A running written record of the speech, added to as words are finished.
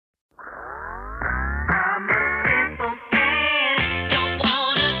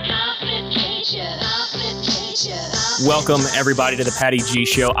Welcome, everybody, to the Patty G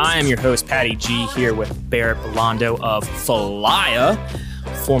Show. I am your host, Patty G, here with Barrett Belando of Falaya,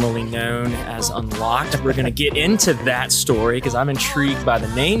 formerly known as Unlocked. We're going to get into that story because I'm intrigued by the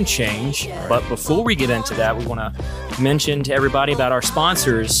name change. But before we get into that, we want to mention to everybody about our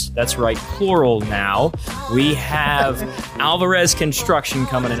sponsors. That's right, plural now. We have Alvarez Construction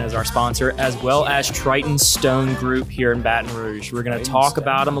coming in as our sponsor, as well as Triton Stone Group here in Baton Rouge. We're going to talk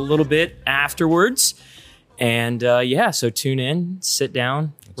about them a little bit afterwards. And so tune in, sit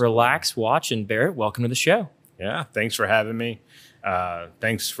down, relax, watch, and Barrett, welcome to the show. Yeah, thanks for having me.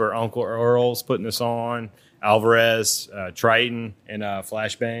 Thanks for Uncle Earl's putting this on, Alvarez, Triton, and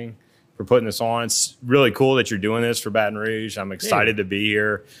Flashbang for putting this on. It's really cool that you're doing this for Baton Rouge. I'm excited to be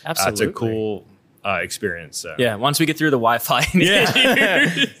here. Absolutely. It's a cool experience. So. Yeah, once we get through the Wi-Fi.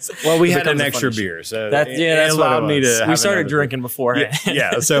 Well, we had an extra beer, so that's allowed me to. We started drinking beforehand.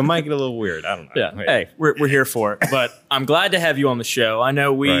 Yeah, so it might get a little weird. I don't know. Yeah. Hey, we're here for it. But I'm glad to have you on the show. I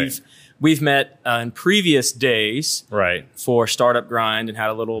know we've met in previous days, right, for Startup Grind and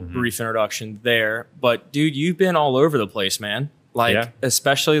had a little brief introduction there. But dude, you've been all over the place, man.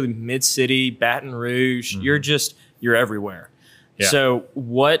 Especially Mid-City, Baton Rouge. You're everywhere. Yeah. So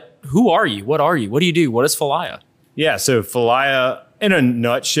who are you? What are you? What do you do? What is Falaya? Yeah, so Falaya, in a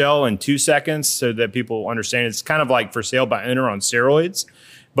nutshell, in 2 seconds, so that people understand, it's kind of like for sale by owner on steroids.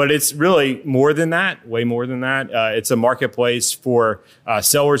 But it's really more than that, way more than that. It's a marketplace for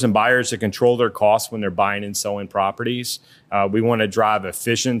sellers and buyers to control their costs when they're buying and selling properties. We want to drive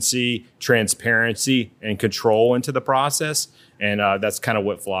efficiency, transparency, and control into the process. And that's kind of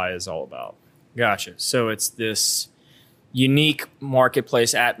what Falaya is all about. Gotcha. So it's this unique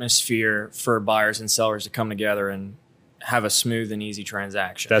marketplace atmosphere for buyers and sellers to come together and have a smooth and easy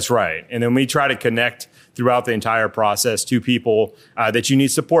transaction. That's right. And then we try to connect throughout the entire process to people that you need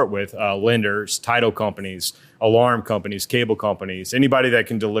support with, lenders, title companies, alarm companies, cable companies, anybody that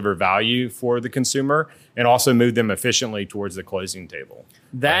can deliver value for the consumer and also move them efficiently towards the closing table.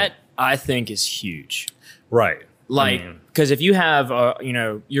 That, I think, is huge. Right. Because if you have,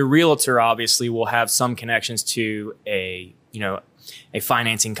 your realtor obviously will have some connections to a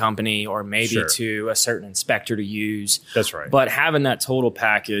financing company or maybe to a certain inspector to use. That's right. But having that total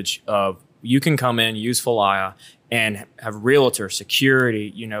package of you can come in, use Falaya, and have realtor,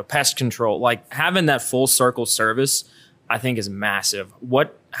 security, pest control, like having that full circle service, I think is massive.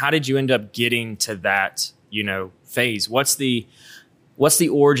 How did you end up getting to that, phase? What's the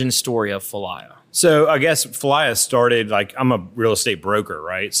origin story of Falaya? So I guess Falaya started, I'm a real estate broker,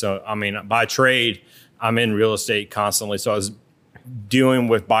 right? So, by trade, I'm in real estate constantly. So I was dealing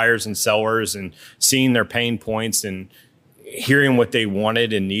with buyers and sellers and seeing their pain points and hearing what they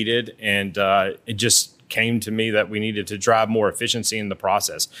wanted and needed. And it just came to me that we needed to drive more efficiency in the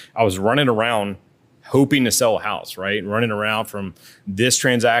process. I was running around hoping to sell a house, right? Running around from this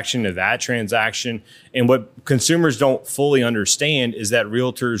transaction to that transaction. And what consumers don't fully understand is that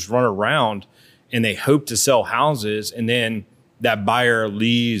realtors run around and they hope to sell houses, and then that buyer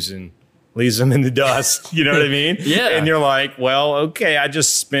leaves them in the dust. You know what I mean? Yeah. And you're like, well, okay, I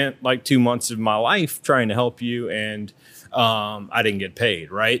just spent 2 months of my life trying to help you, and I didn't get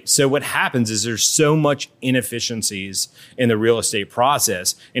paid, right? So what happens is there's so much inefficiencies in the real estate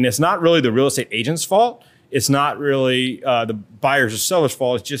process, and it's not really the real estate agent's fault. It's not really the buyer's or seller's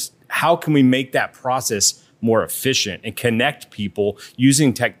fault. It's just how can we make that process more efficient and connect people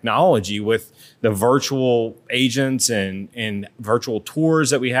using technology with the virtual agents and virtual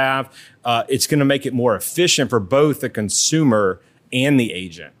tours that we have. It's going to make it more efficient for both the consumer and the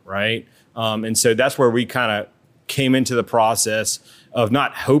agent, right? And so that's where we kind of came into the process of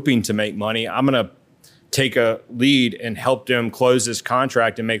not hoping to make money. I'm going to take a lead and help them close this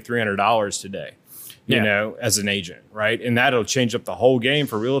contract and make $300 today. As an agent, right? And that'll change up the whole game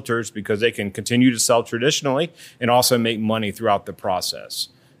for realtors because they can continue to sell traditionally and also make money throughout the process.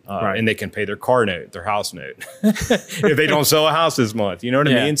 And they can pay their car note, their house note, if they don't sell a house this month. You know what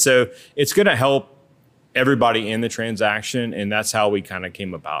I mean? So it's going to help everybody in the transaction, and that's how we kind of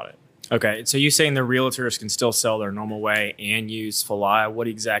came about it. Okay, so you're saying the realtors can still sell their normal way and use Falaya. What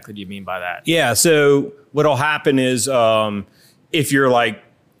exactly do you mean by that? Yeah, so what'll happen is if you're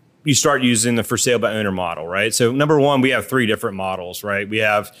you start using the for sale by owner model, right? So number one, we have 3 different models, right? We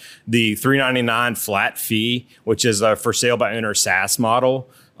have the $399 flat fee, which is a for sale by owner SaaS model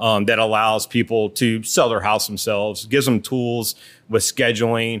that allows people to sell their house themselves, gives them tools with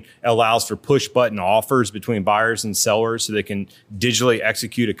scheduling, allows for push button offers between buyers and sellers so they can digitally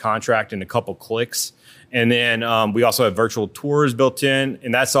execute a contract in a couple clicks. And then we also have virtual tours built in,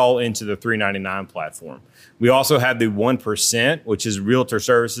 and that's all into the $399 platform. We also have the 1%, which is realtor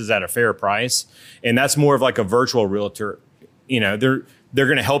services at a fair price. And that's more of like a virtual realtor. They're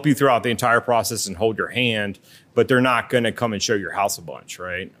going to help you throughout the entire process and hold your hand, but they're not going to come and show your house a bunch,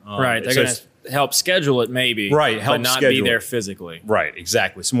 right? Right. They're going to help schedule it maybe, right, help but not schedule be there it. physically. Right,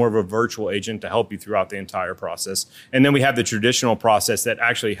 exactly. It's more of a virtual agent to help you throughout the entire process. And then we have the traditional process that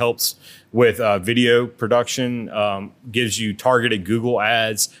actually helps with video production, gives you targeted Google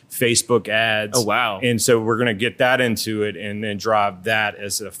ads, Facebook ads. Oh, wow. And so we're going to get that into it and then drive that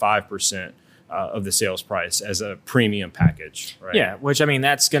as a 5% of the sales price as a premium package. Right? Yeah, which I mean,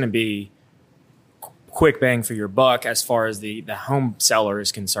 that's going to be quick bang for your buck as far as the home seller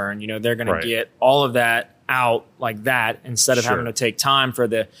is concerned. They're going to get all of that out like that instead of having to take time for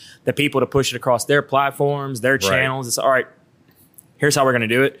the people to push it across their platforms, their channels. It's all right, here's how we're going to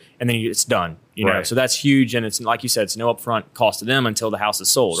do it. And then it's done, know? So that's huge. And it's like you said, it's no upfront cost to them until the house is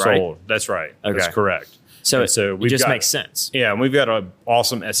sold, right? Sold. That's right. Okay. That's correct. So it just makes sense. Yeah, and we've got an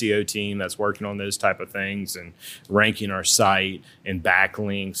awesome SEO team that's working on those type of things and ranking our site and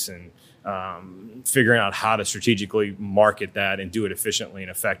backlinks and figuring out how to strategically market that and do it efficiently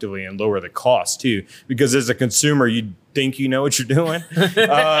and effectively and lower the cost too. Because as a consumer, you think you know what you're doing,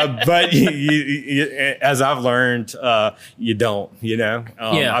 but you, as I've learned, you don't.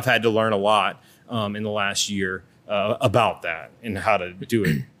 I've had to learn a lot in the last year about that and how to do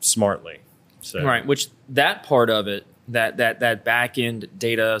it smartly. So. Right, which that part of it, that back end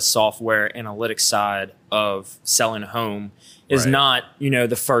data software analytics side of selling a home is not,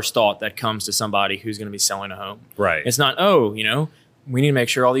 the first thought that comes to somebody who's going to be selling a home. Right. It's not, we need to make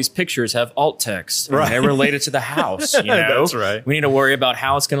sure all these pictures have alt text and they're related to the house. That's right. We need to worry about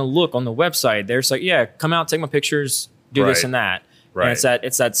how it's going to look on the website. There's like, yeah, come out, take my pictures, do this and that. Right. And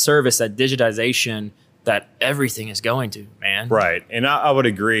it's that service, that digitization that everything is going to, man. Right. And I would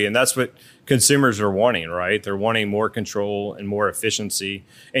agree. And that's what consumers are wanting, right? They're wanting more control and more efficiency.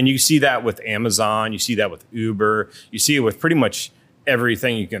 And you see that with Amazon. You see that with Uber. You see it with pretty much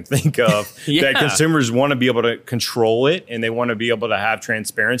everything you can think of. That consumers want to be able to control it, and they want to be able to have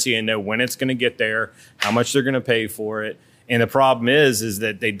transparency and know when it's going to get there, how much they're going to pay for it. And the problem is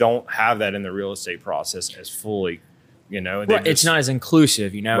that they don't have that in the real estate process as fully, It's not as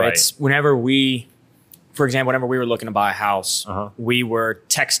inclusive, It's for example, whenever we were looking to buy a house, we were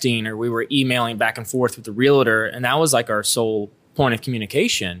texting or we were emailing back and forth with the realtor, and that was like our sole point of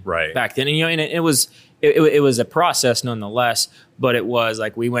communication back then. And it was a process nonetheless, but it was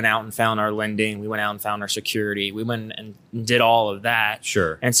like we went out and found our lending, we went out and found our security, we went and did all of that.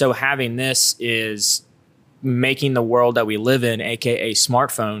 Sure. And so having this is making the world that we live in, aka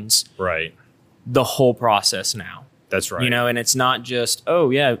smartphones, the whole process now. That's right. And it's not just,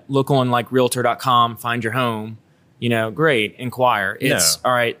 look on like realtor.com, find your home, great, inquire. It's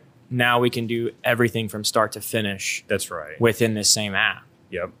all right, now we can do everything from start to finish. That's right. Within this same app.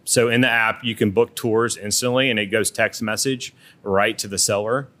 Yep. So in the app, you can book tours instantly and it goes text message right to the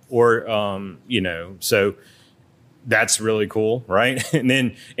seller or, so that's really cool, right? And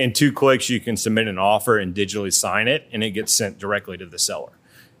then in 2 clicks, you can submit an offer and digitally sign it and it gets sent directly to the seller.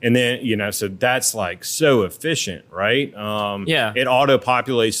 And then, so that's like so efficient, right? It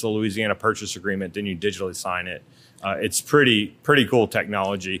auto-populates the Louisiana purchase agreement, then you digitally sign it. It's pretty cool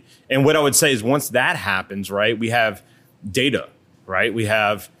technology. And what I would say is once that happens, right, we have data, right? We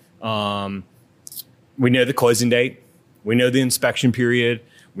have, we know the closing date. We know the inspection period.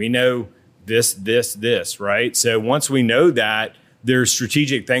 We know this, right? So once we know that, there's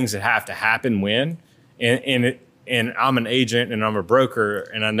strategic things that have to happen when, and I'm an agent and I'm a broker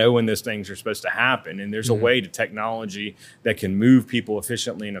and I know when those things are supposed to happen. And there's a way to technology that can move people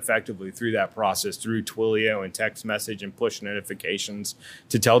efficiently and effectively through that process, through Twilio and text message and push notifications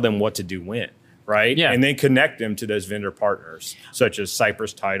to tell them what to do when, right? Yeah. And then connect them to those vendor partners such as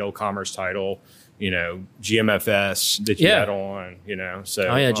Cypress Title, Commerce Title, GMFS that you had on, so.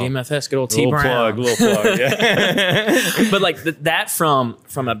 Oh yeah, GMFS, good old T Brown. Little plug, yeah. But like that from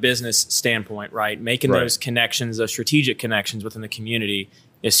a business standpoint, right? Making those connections, those strategic connections within the community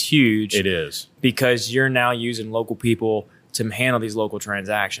is huge. It is. Because you're now using local people to handle these local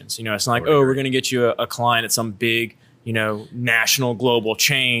transactions. It's not like, we're going to get you a client at some big, national global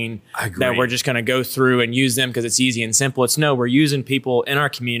chain that we're just going to go through and use them because it's easy and simple. It's no, we're using people in our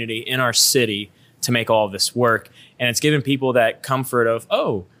community, in our city, to make all of this work. And it's giving people that comfort of,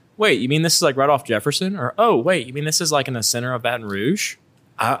 oh, wait, you mean this is like right off Jefferson? Or, oh, wait, you mean this is like in the center of Baton Rouge?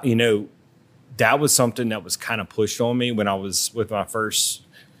 That was something that was kind of pushed on me when I was with my first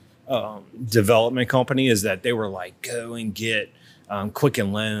development company, is that they were like, go and get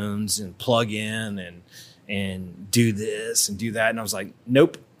Quicken Loans and plug in and do this and do that. And I was like,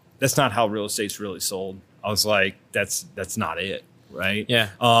 nope, that's not how real estate's really sold. I was like, that's not it, right? Yeah.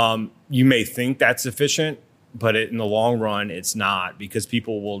 You may think that's efficient, but in the long run, it's not, because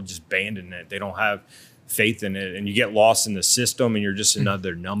people will just abandon it. They don't have faith in it, and you get lost in the system, and you're just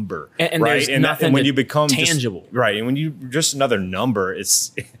another number, and right? There's nothing when you become tangible, right? And when you just another number,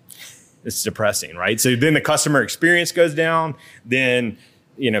 it's depressing, right? So then the customer experience goes down. Then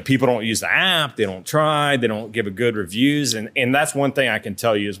people don't use the app, they don't try, they don't give a good reviews, and that's one thing I can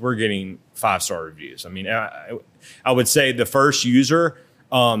tell you is we're getting 5-star reviews. I mean, I would say the first user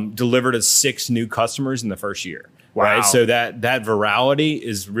delivered us 6 new customers in the first year. Wow. Right? So that virality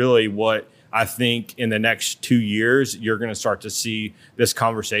is really what I think in the next 2 years, you're going to start to see this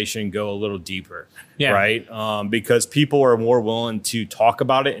conversation go a little deeper, yeah. Right? Because people are more willing to talk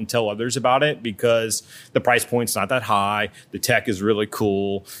about it and tell others about it, because the price point's not that high, the tech is really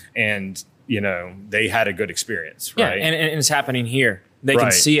cool, and they had a good experience, right? Yeah, and it's happening here. They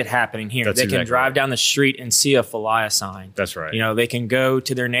can see it happening here. They can drive down the street and see a Falaya sign. That's right. They can go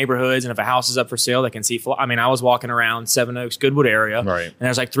to their neighborhoods, and if a house is up for sale, they can see. I mean, I was walking around Seven Oaks, Goodwood area, right, and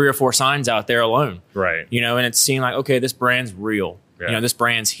there's like 3 or 4 signs out there alone, right? And it's seen like, okay, this brand's real. Yeah. This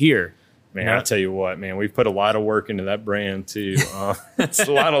brand's here. Man, I'll tell you what, man, we've put a lot of work into that brand too. It's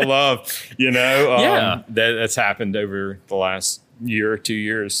a lot of love, yeah. That's happened over the last year or 2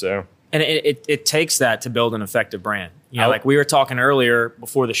 years. So, and it takes that to build an effective brand. Like we were talking earlier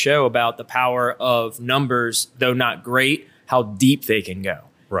before the show about the power of numbers, though not great, how deep they can go.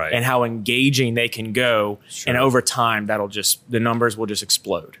 Right. And how engaging they can go. Sure. And over time, the numbers will just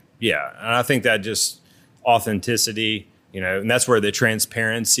explode. Yeah. And I think that just authenticity, and that's where the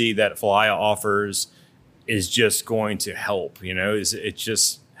transparency that Falaya offers is just going to help, it's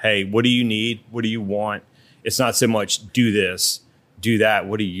just, hey, what do you need? What do you want? It's not so much do this, do that.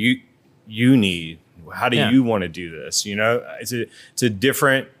 What do you need? How do you want to do this? It's a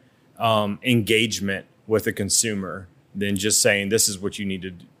different engagement with the consumer than just saying this is what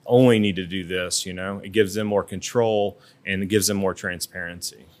you only need to do this. It gives them more control and it gives them more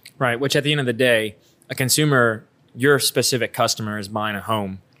transparency. Right. Which at the end of the day, a consumer, your specific customer is buying a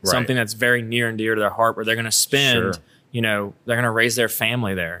home, something that's very near and dear to their heart, where they're going to spend. Sure. They're going to raise their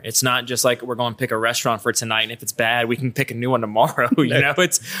family there. It's not just like we're going to pick a restaurant for tonight, and if it's bad, we can pick a new one tomorrow.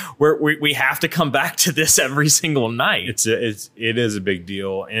 It's we have to come back to this every single night. It is a big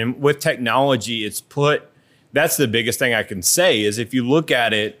deal, and with technology, that's the biggest thing I can say is if you look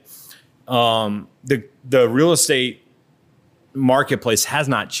at it, the real estate marketplace has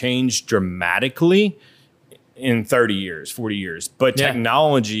not changed dramatically in 30 years, 40 years, but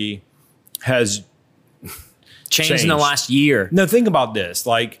technology has changed in the last year. No, think about this.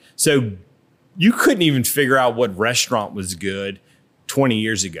 So you couldn't even figure out what restaurant was good 20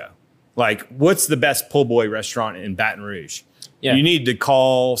 years ago. What's the best po' boy restaurant in Baton Rouge? Yeah. You need to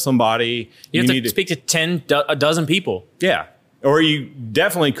call somebody. You have to speak to a dozen people. Yeah. Or you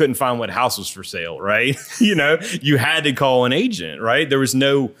definitely couldn't find what house was for sale, right? You had to call an agent, right?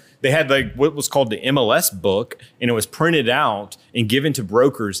 They had what was called the MLS book, and it was printed out and given to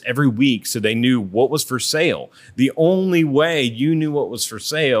brokers every week so they knew what was for sale. The only way you knew what was for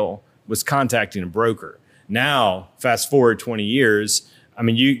sale was contacting a broker. Now, fast forward 20 years, I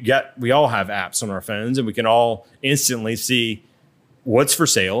mean, we all have apps on our phones, and we can all instantly see what's for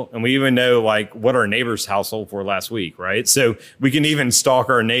sale, and we even know what our neighbor's house sold for last week, right? So we can even stalk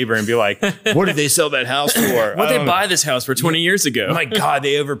our neighbor and be like, what did they sell that house for? What did they buy this house for 20 years ago? Oh my God,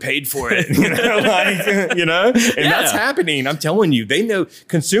 they overpaid for it. And that's happening. I'm telling you, they know,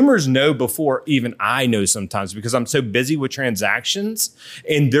 consumers know before even I know sometimes, because I'm so busy with transactions,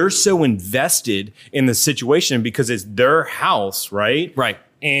 and they're so invested in the situation because it's their house, right? Right.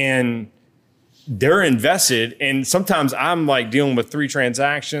 And they're invested, and sometimes I'm dealing with 3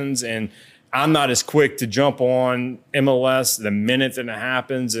 transactions, and I'm not as quick to jump on MLS the minute that it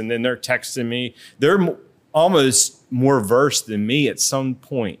happens, and then they're texting me. They're almost more versed than me at some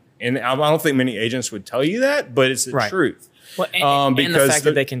point, and I don't think many agents would tell you that, but it's the truth. Well, and the fact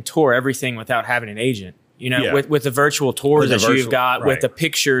that they can tour everything without having an agent. With the virtual tours that you've got, with the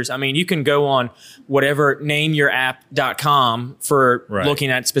pictures. I mean, you can go on whatever nameyourapp.com for looking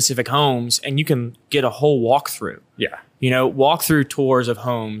at specific homes, and you can get a whole walkthrough. Yeah. Walkthrough tours of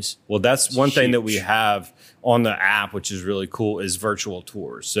homes. Well, that's one thing that we have on the app, which is really cool, is virtual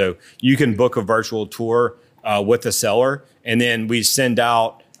tours. So you can book a virtual tour with the seller, and then we send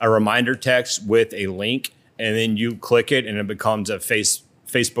out a reminder text with a link, and then you click it, and it becomes a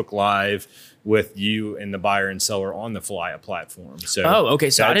Facebook Live with you and the buyer and seller on the Falaya platform. So okay.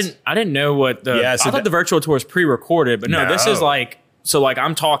 So I didn't know what I thought the virtual tour was pre-recorded, but no, this is So like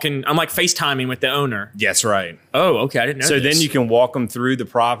I'm like FaceTiming with the owner. That's right. Oh, okay. I didn't know So this. then you can walk them through the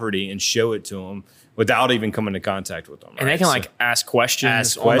property and show it to them without even coming into contact with them. And they can like ask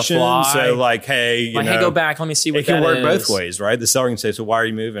questions on questions. the fly. So like, hey, you know, hey, go back. Let me see what it can work is. both ways, right? The seller can say, so why are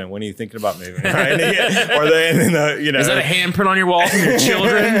you moving? When are you thinking about moving? Right? Or they, you know, is that a handprint on your wall from your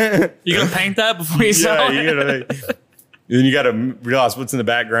children? You gonna paint that before you sell it? Then you got to realize what's in the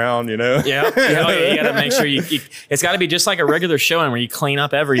background, you know? Yeah. You got to make sure it's got to be just like a regular showing where you clean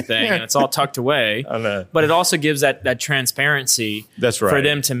up everything and it's all tucked away. I know. But it also gives that transparency. That's right. For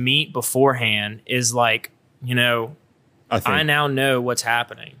them to meet beforehand is like, you know, I now know what's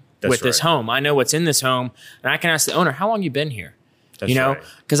happening with this home. I know what's in this home, and I can ask the owner, how long you been here? That's you know, right.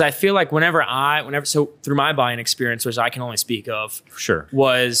 because I feel like so through my buying experience, which I can only speak of,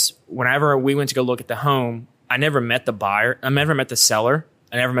 was whenever we went to go look at the home, I never met the buyer. I never met the seller.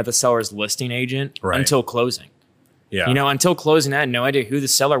 I never met the seller's listing agent until closing. Yeah. You know, until closing, I had no idea who the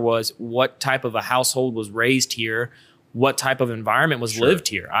seller was, what type of a household was raised here, what type of environment was lived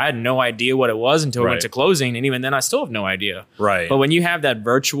here. I had no idea what it was until I went to closing. And even then, I still have no idea. Right. But when you have that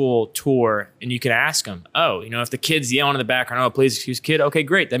virtual tour and you can ask them, oh, you know, if the kid's yelling in the background, oh, please excuse kid. Okay,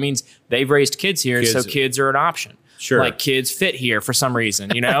 great. That means they've raised kids here. So kids are an option. Sure. Like kids fit here for some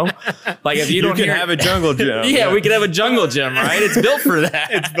reason, you know? Like if you don't have a jungle gym. Yeah, we could have a jungle gym, right? It's built for that.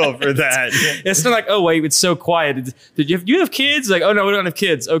 It's built for that. It's not like, oh, wait, it's so quiet. Do you have kids? Like, oh, no, we don't have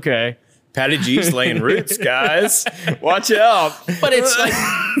kids. Okay. Patty G's laying roots, guys. Watch out. But it's like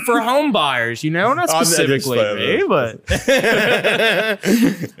for home buyers, you know? Not specifically me, but.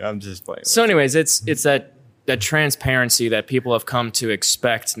 I'm just playing. So anyways, it's that transparency that people have come to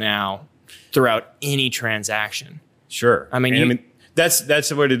expect now throughout any transaction. Sure. I mean,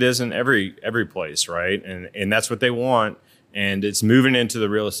 that's what it is in every place, right? And that's what they want. And it's moving into the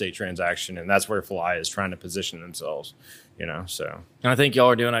real estate transaction, and that's where Falaya is trying to position themselves, you know. So, and I think y'all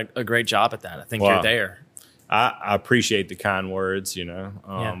are doing a great job at that. I think you're there. I appreciate the kind words, you know.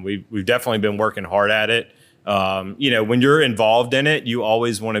 We've definitely been working hard at it. You know, when you're involved in it, you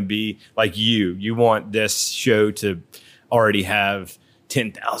always want to be like you want this show to already have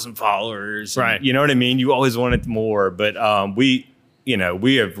 10,000 followers. Right. You know what I mean? You always want it more. But we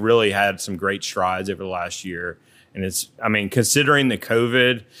have really had some great strides over the last year. And considering the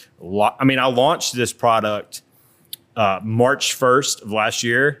COVID, I launched this product March 1st of last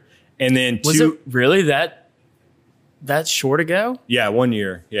year. And then was it really that short ago? Yeah, 1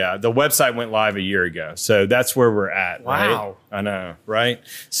 year. Yeah. The website went live a year ago. So that's where we're at. Wow. Right? I know. Right.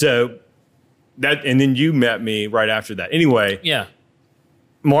 So and then you met me right after that. Anyway. Yeah.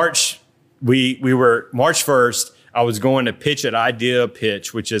 March 1st, I was going to pitch at Idea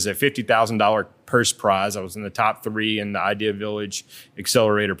Pitch, which is a $50,000 purse prize. I was in the top 3 in the Idea Village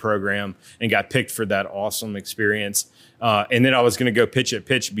Accelerator program and got picked for that awesome experience. And then I was going to go pitch at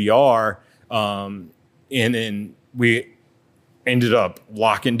Pitch BR. And then we ended up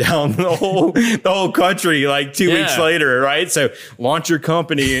locking down the whole country like 2 weeks later, right? So launch your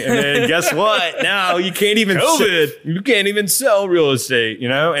company, and then guess what? Now you can't even you can't even sell real estate, you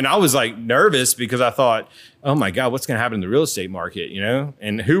know? And I was like nervous because I thought, oh my God, what's going to happen in the real estate market, you know?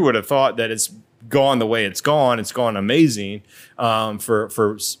 And who would have thought that it's gone the way it's gone? It's gone amazing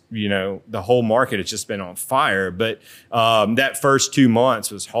for you know, the whole market. It's just been on fire. But that first 2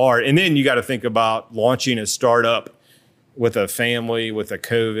 months was hard. And then you got to think about launching a startup with a family, with a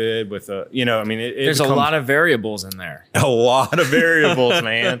COVID, with a, you know, I mean, there's a lot of variables in there. A lot of variables,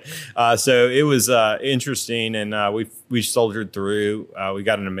 man. So it was interesting, and we soldiered through. We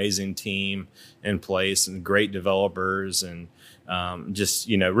got an amazing team in place and great developers, and just,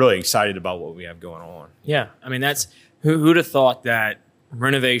 you know, really excited about what we have going on. Yeah. I mean, that's who'd have thought that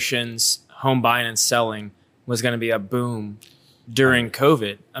renovations, home buying and selling was going to be a boom during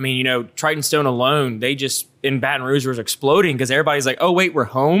COVID. I mean, you know, Triton Stone alone, they just in Baton Rouge was exploding because everybody's like, oh, wait, we're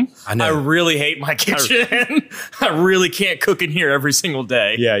home? I really hate my kitchen. I really can't cook in here every single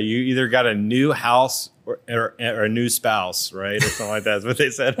day. Yeah, you either got a new house or a new spouse, right? Or something like that. That's what they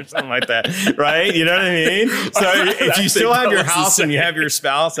said, or something like that, right? You know what I mean? So if you still have your house and you have your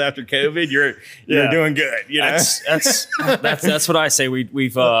spouse after COVID, you're doing good. You know? That's what I say.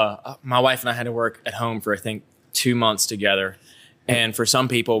 We've my wife and I had to work at home for, I think, 2 months together. And for some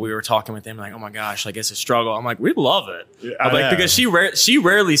people, we were talking with them like, oh my gosh, like it's a struggle. I'm like, we love it. Yeah, I'm like, because she's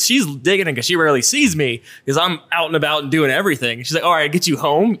digging it because she rarely sees me because I'm out and about and doing everything. And she's like, all right, get you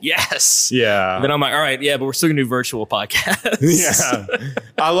home? Yes. Yeah. And then I'm like, all right, yeah, but we're still going to do virtual podcasts. Yeah.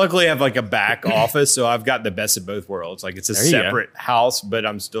 I luckily have like a back office, so I've got the best of both worlds. Like it's a separate house, but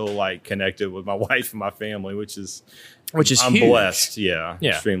I'm still like connected with my wife and my family, which is I'm huge. Blessed. Yeah.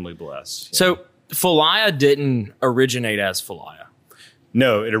 Extremely blessed. Yeah. So Falaya didn't originate as Falaya.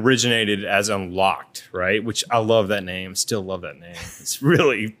 No, it originated as Unlocked, right? Which I love that name. Still love that name. It's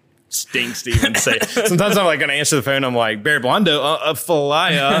really stinks to even say. Sometimes I'm like going to answer the phone. I'm like, Barry Blondo,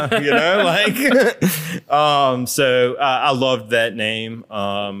 Falaya, So I loved that name.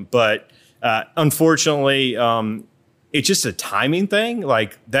 But unfortunately, it's just a timing thing.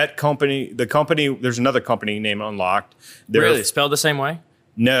 Like that company, there's another company named Unlocked. Really? Spelled the same way?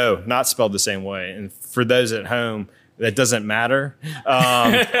 No, not spelled the same way. And for those at home, that doesn't matter.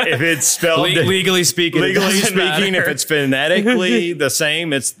 If it's spelled legally speaking, if it's phonetically the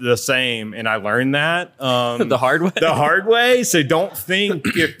same, it's the same. And I learned that the hard way. The hard way. So don't think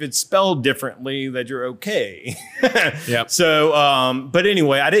if it's spelled differently that you're okay. Yep. So, but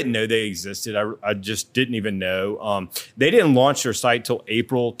anyway, I didn't know they existed. I just didn't even know. They didn't launch their site till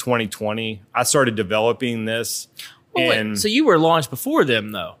April 2020. I started developing this. Wait, so you were launched before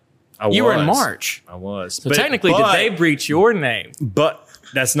them, though. You were in March. I was. So technically, did they breach your name? But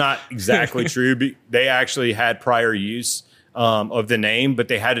that's not exactly true. They actually had prior use of the name, but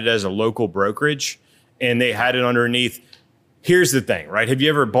they had it as a local brokerage, and they had it underneath. Here's the thing, right? Have you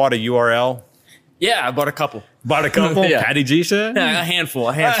ever bought a URL? Yeah, I bought a couple. Bought a couple? Yeah. Patty G said? Yeah, a handful.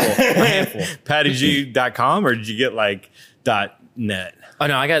 PattyG.com, or did you get like .net?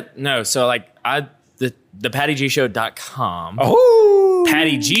 Oh, no. So like the PattyGShow.com. Oh,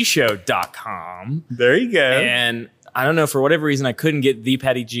 PattyGShow.com. There you go. And I don't know, for whatever reason, I couldn't get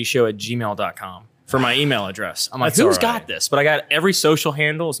thepattygshow@gmail.com for my email address. I'm like, who's got this? But I got every social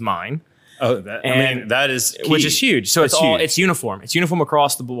handle is mine. Oh, that is key. Which is huge. So it's uniform. It's uniform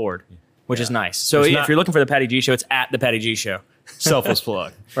across the board, which is nice. So if you're looking for the Patty G Show, it's at the Patty G Show. Selfless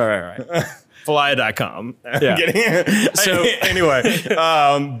plug. Right. Falaya.com. Yeah. So anyway,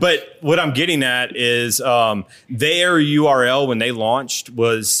 but what I'm getting at is their URL when they launched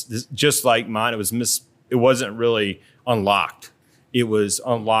was just like mine. It wasn't really Unlocked. It was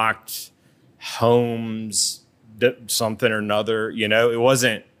Unlocked Homes something or another. It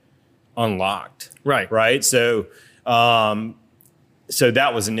wasn't Unlocked. Right. So so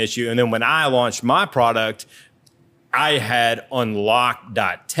that was an issue. And then when I launched my product, I had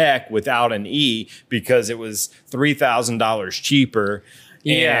unlock.tech without an E because it was $3,000 cheaper.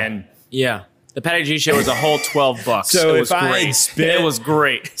 Yeah. And the Patty G Show was a whole $12. So it was great. It was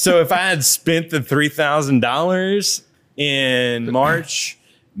great. So if I had spent the $3,000 in March,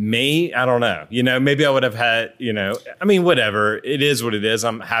 I don't know. Maybe I would have had, whatever. It is what it is.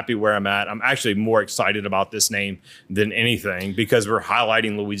 I'm happy where I'm at. I'm actually more excited about this name than anything because we're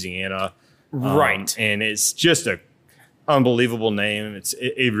highlighting Louisiana. Right. And it's just a unbelievable name.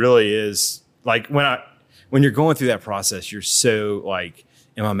 It really is. Like when you're going through that process, you're so like,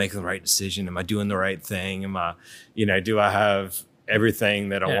 am I making the right decision? Am I doing the right thing? Am I, do I have everything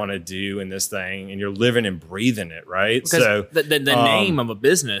that I want to do in this thing? And you're living and breathing it, right? Because so the name of a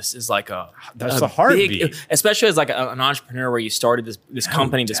business is like that's a heartbeat, especially as like an entrepreneur where you started this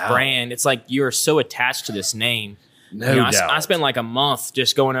company, this brand. It's like you're so attached to this name. No doubt. I spent like a month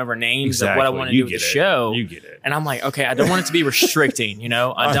just going over names of what I want to do with the show. You get it. And I'm like, okay, I don't want it to be restricting,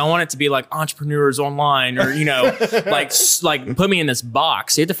 I don't want it to be like entrepreneurs online or, like put me in this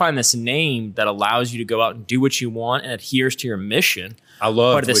box. You have to find this name that allows you to go out and do what you want and adheres to your mission. I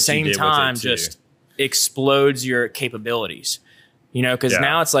love, but at the same time, just explodes your capabilities, because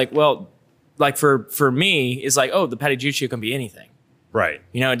now it's like, well, like for me, it's like, oh, the Patty G Show can be anything. Right.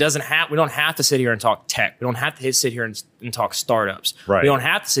 We don't have to sit here and talk tech. We don't have to sit here and talk startups. Right. We don't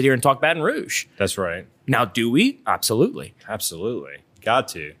have to sit here and talk Baton Rouge. That's right. Now, do we? Absolutely. Got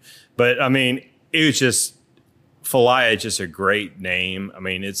to. But it was just, Falaya is just a great name.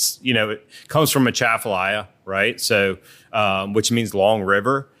 It's, it comes from Falaya, right? So, which means long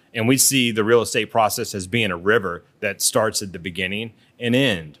river. And we see the real estate process as being a river that starts at the beginning and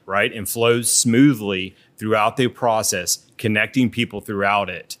end, right? And flows smoothly throughout the process, connecting people throughout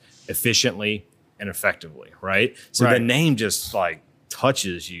it efficiently and effectively, right? So the name just like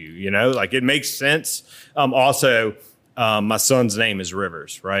touches you, like it makes sense. Also, my son's name is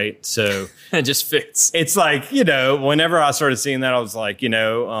Rivers, right? So it just fits. It's like, whenever I started seeing that, I was like,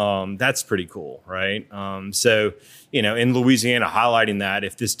 that's pretty cool, right? So, in Louisiana, highlighting that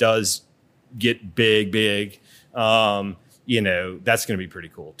if this does get big, that's going to be pretty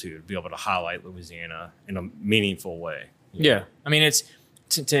cool too, to be able to highlight Louisiana in a meaningful way. Yeah. It's,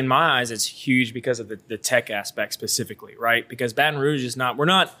 in my eyes, it's huge because of the tech aspect specifically, right? Because Baton Rouge we're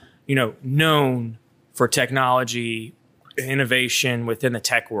not, known for technology, innovation within the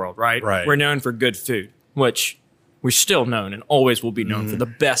tech world, right? Right. We're known for good food, which we're still known and always will be known for the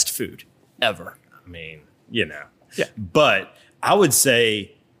best food ever. Yeah. But I would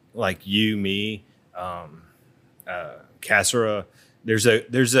say, like you, me, Cassera, there's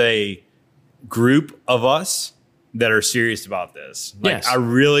a group of us that are serious about this. Like, Yes. I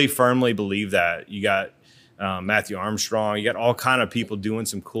really firmly believe that. You got Matthew Armstrong, you got all kind of people doing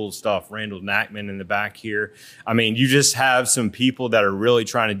some cool stuff. Randall Nackman in the back here. I mean, you just have some people that are really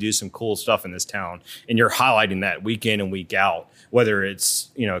trying to do some cool stuff in this town, and you're highlighting that week in and week out, whether it's,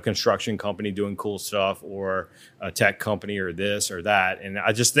 you know, a construction company doing cool stuff or a tech company or this or that. And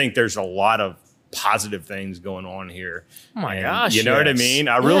I just think there's a lot of positive things going on here. Oh my And gosh, you know what I yes. mean?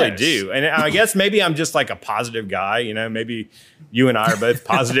 I really Yes. do. And I guess maybe I'm just like a positive guy, you know, maybe you and I are both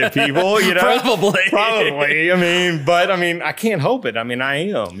positive people, you know? Probably. I mean, I can't help it. I mean, I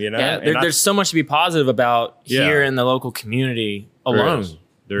am, you know? Yeah, And there's so much to be positive about here in the local community alone.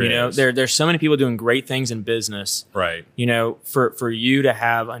 There you know, is. there's so many people doing great things in business. Right. You know, for you to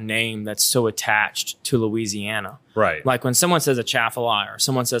have a name that's so attached to Louisiana. Right. Like when someone says a Falaya or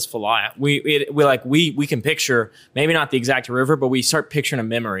someone says Falaya, we can picture maybe not the exact river, but we start picturing a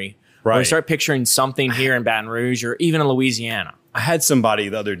memory. Or we Right. start picturing something here in Baton Rouge or even in Louisiana. I had somebody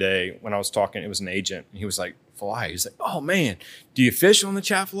the other day when I was talking, it was an agent, and he was like, Falaya. He's like, oh man, do you fish on the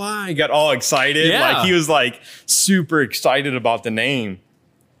Falaya? He got all excited. Yeah. Like he was like super excited about the name.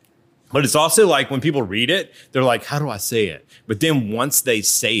 But it's also like when people read it, they're like, how do I say it? But then once they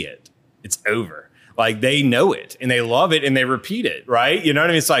say it, it's over. Like they know it and they love it and they repeat it, right? You know what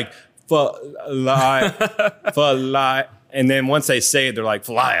I mean? It's like, Falaya, Falaya. And then once they say it, they're like,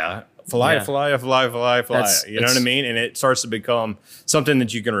 Falaya. Falaya, Yeah. Falaya, Falaya, Falaya, That's- Falaya. You know what I mean? And it starts to become something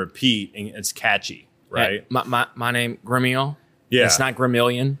that you can repeat and it's catchy, right? Yeah, my name, Gremio. Yeah. It's not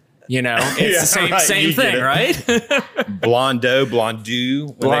Gremillion. You know, it's Yeah, the same right, same you get thing, it. right? Blondeau,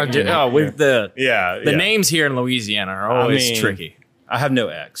 Blondeau. Oh, with the yeah. names here in Louisiana are always tricky. I have no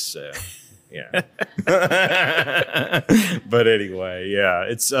ex, so yeah. But anyway, yeah,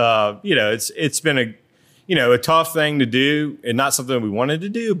 it's you know, it's been a tough thing to do and not something we wanted to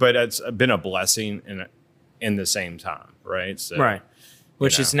do, but it's been a blessing in the same time, right? So, Right.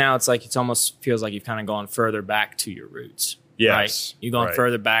 Which know. is now it's almost feels like you've kind of gone further back to your roots. Yes, Right. You've gone right.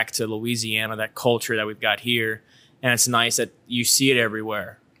 further back to Louisiana, that culture that we've got here. And it's nice that you see it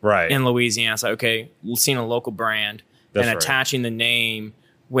everywhere. Right. In Louisiana. It's like, okay, seeing a local brand That's and right. attaching the name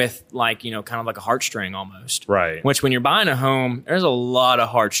with like, you know, kind of like a heartstring almost. Right. Which when you're buying a home, there's a lot of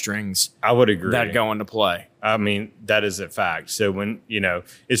heartstrings I would agree. that go into play. I mean, that is a fact. So when, you know,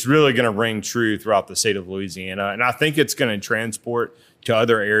 it's really going to ring true throughout the state of Louisiana. And I think it's going to transport to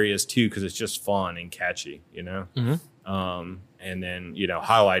other areas too, because it's just fun and catchy, you know? And then, you know,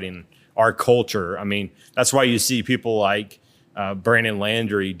 highlighting our culture. I mean, that's why you see people like Brandon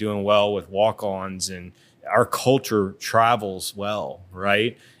Landry doing well with walk-ons, and our culture travels well,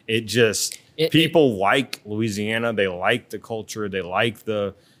 right? People like Louisiana. They like the culture. They like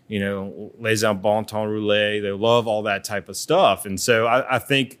the, you know, les bon temps roulés. They love all that type of stuff. And so I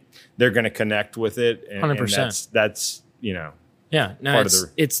think they're going to connect with it. And, 100%. And that's, you know, Yeah, no, part of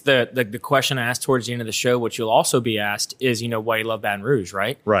it's the question I asked towards the end of the show, which you'll also be asked is, you know, why you love Baton Rouge,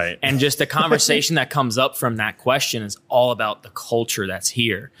 right? Right. And just the conversation that comes up from that question is all about the culture that's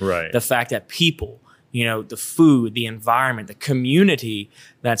here. Right. The fact that people, you know, the food, the environment, the community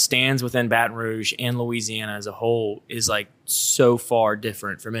that stands within Baton Rouge and Louisiana as a whole is like so far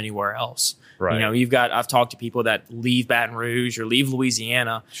different from anywhere else. Right. You know, I've talked to people that leave Baton Rouge or leave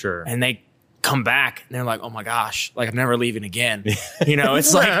Louisiana. Sure. And they come back and they're like, oh my gosh, like I'm never leaving again. You know,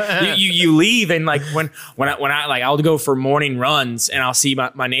 it's like you leave and like when I like I'll go for morning runs and I'll see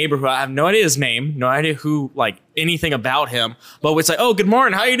my neighbor who I have no idea his name, no idea who like anything about him, but it's like, oh, good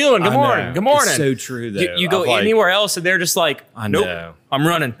morning, how you doing? Good morning, know. good morning. It's so true though. You go anywhere else and they're just like, I nope, know. I'm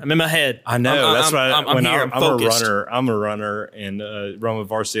running, I'm in my head. I know. That's why I'm here, I'm a focused. runner. I'm a runner and run with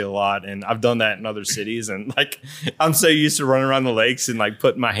varsity a lot, and I've done that in other cities. And like, I'm so used to running around the lakes and like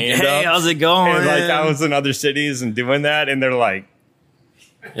putting my hand up. Hey, how's it going? And like I was in other cities and doing that, and they're like,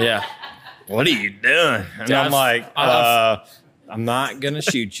 Yeah. "What are you doing?" And Yeah, I'm like, "I'm not gonna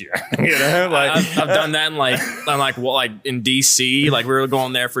shoot you." You know, like I've done that in like in DC, like we were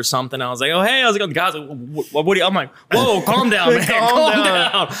going there for something. I was like, oh hey, how's it going? The guys, like, what do you? I'm like, whoa, calm down, man, calm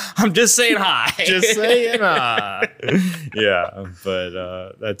down. I'm just saying hi. just saying, yeah.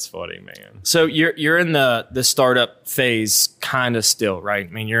 But that's funny, man. So you're in the startup phase, kind of still, right? I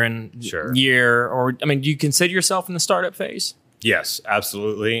mean, you're in Sure. do you consider yourself in the startup phase? Yes,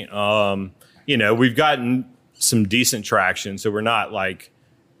 absolutely. You know, we've gotten some decent traction, so we're not like,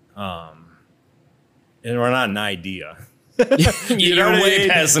 and we're not an idea. You're way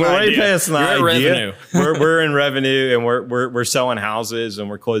past an We're idea. way past an You're at idea. revenue. we're in revenue, and we're selling houses, and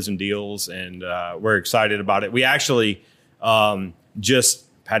we're closing deals, and we're excited about it. We actually just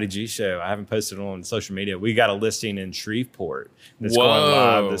Patty G Show. I haven't posted it on social media. We got a listing in Shreveport that's Whoa. going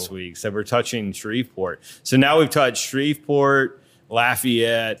live this week. So we're touching Shreveport. So now we've touched Shreveport,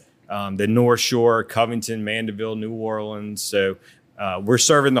 Lafayette, the North Shore, Covington, Mandeville, New Orleans. So we're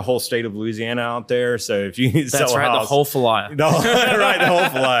serving the whole state of Louisiana out there. So if you That's sell a right, house, the whole Falaya. right, the whole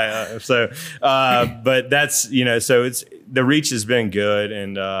Falaya. So, but that's, so it's, the reach has been good,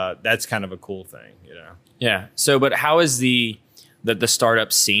 and that's kind of a cool thing, Yeah. So, but how is the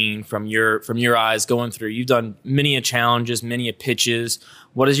startup scene from your eyes going through? You've done many a challenges, many a pitches.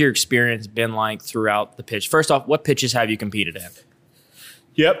 What has your experience been like throughout the pitch? First off, what pitches have you competed in?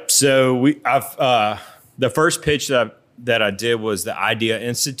 Yep. So the first pitch that I did was the Idea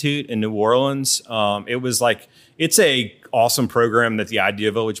Institute in New Orleans. It was like, it's a awesome program that the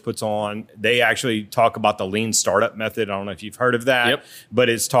Idea Village puts on. They actually talk about the lean startup method. I don't know if you've heard of that, Yep. but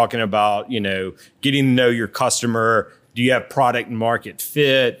it's talking about, getting to know your customer. Do you have product and market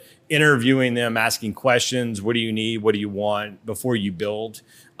fit? Interviewing them, asking questions. What do you need? What do you want before you build?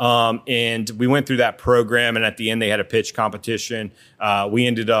 And we went through that program, and at the end they had a pitch competition. We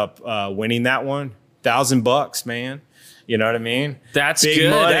ended up winning that one. $1,000, man. You know what I mean? That's big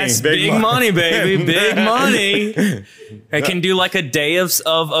good. Money, That's big money, baby. Big money. I can do like a day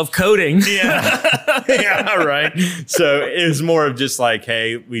of coding. Yeah. Yeah, right. So it was more of just like,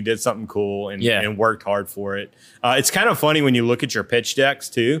 hey, we did something cool and worked hard for it. It's kind of funny when you look at your pitch decks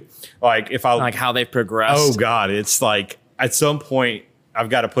too. Like how they've progressed. Oh God, it's like at some point I've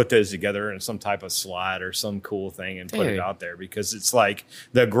got to put those together in some type of slide or some cool thing and put it out there, because it's like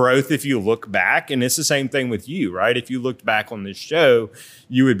the growth. If you look back, and it's the same thing with you, right? If you looked back on this show,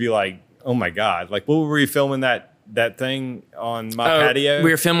 you would be like, oh my God, like what were we filming that thing on my patio?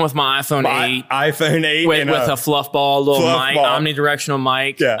 We were filming with my iPhone 8. iPhone 8 with a fluff ball, little mic, ball. omnidirectional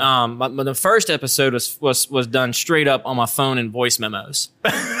mic. Yeah. But the first episode was done straight up on my phone in voice memos.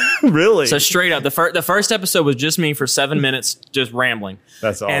 Really? So straight up, the first episode was just me for 7 minutes, just rambling.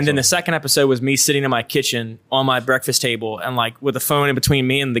 That's awesome. And then the second episode was me sitting in my kitchen on my breakfast table and like with the phone in between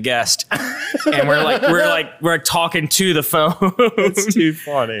me and the guest, and we're talking to the phone. It's too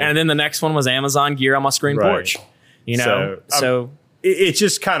funny. And then the next one was Amazon gear on my screen porch. So it's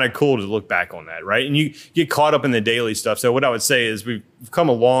just kind of cool to look back on that, right? And you get caught up in the daily stuff. So what I would say is we've come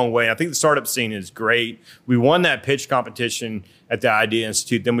a long way. I think the startup scene is great. We won that pitch competition at the Idea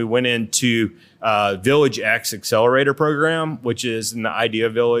Institute. Then we went into Village X Accelerator Program, which is in the Idea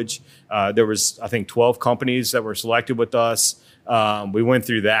Village. There was, I think, 12 companies that were selected with us. We went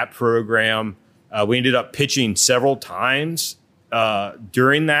through that program. We ended up pitching several times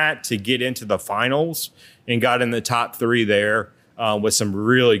during that to get into the finals, and got in the top 3 there. With some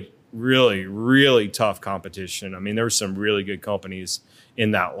really, really, really tough competition. I mean, there were some really good companies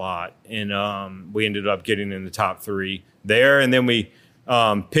in that lot. And we ended up getting in the top 3 there. And then we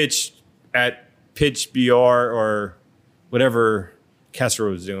pitched at Pitch BR or whatever Kessler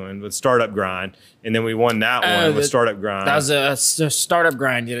was doing with Startup Grind. And then we won that one with Startup Grind. That was a Startup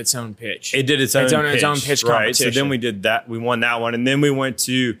Grind did its own pitch. It did its own pitch right? So Competition. then we did that. We won that one. And then we went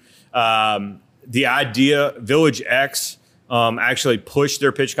to the Idea Village X. Actually pushed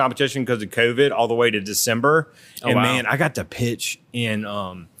their pitch competition because of COVID all the way to December. Man, I got to pitch in,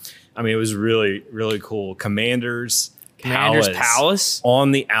 it was really, really cool. Commander's Palace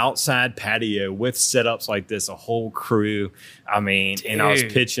on the outside patio with setups like this, a whole crew. And I was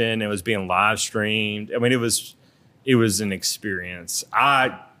pitching, it was being live streamed. It was an experience.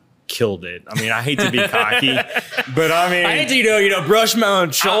 I killed it. I hate to be cocky, but I hate to brush my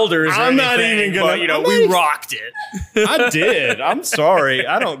own shoulders. I'm not even gonna. We rocked it. I did. I'm sorry.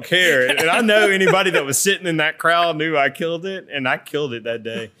 I don't care. And I know anybody that was sitting in that crowd knew I killed it, and I killed it that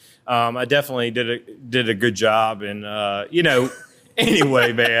day. I definitely did a good job, and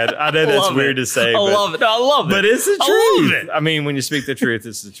Anyway, man, I know that's weird to say. I love it. I love it. But it's the truth. I love it. When you speak the truth,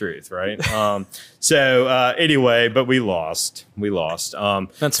 it's the truth, right? Anyway, but we lost.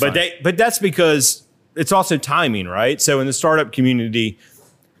 That's fine. But that's because it's also timing, right? So in the startup community,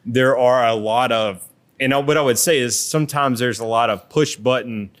 there are a lot of, and what I would say is sometimes there's a lot of push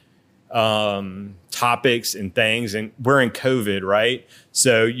button topics and things, and we're in COVID, right?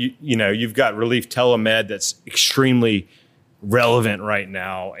 So you've got Relief Telemed that's extremely relevant right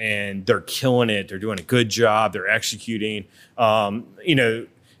now, and they're killing it. They're doing a good job. They're executing. And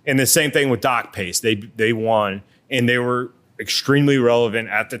the same thing with DocPace. They won, and they were extremely relevant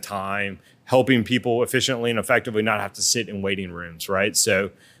at the time, helping people efficiently and effectively not have to sit in waiting rooms, right? So,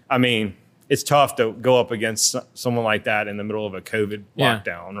 it's tough to go up against someone like that in the middle of a COVID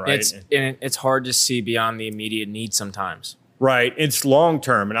lockdown, right? It's hard to see beyond the immediate need sometimes. Right. It's long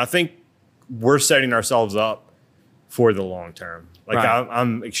term, and I think we're setting ourselves up for the long term. Like Right.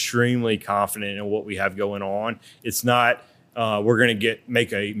 I'm extremely confident in what we have going on. It's not we're going to make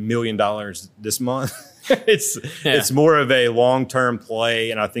 $1 million this month. It's more of a long-term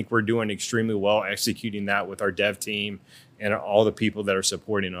play, and I think we're doing extremely well executing that with our dev team and all the people that are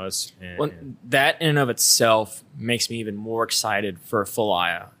supporting us. That in and of itself makes me even more excited for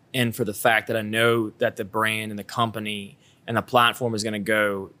Falaya and for the fact that I know that the brand and the company and the platform is going to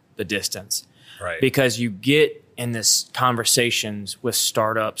go the distance. Right. Because you get in this conversations with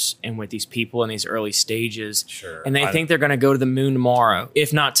startups and with these people in these early stages, Sure. and they think they're going to go to the moon tomorrow,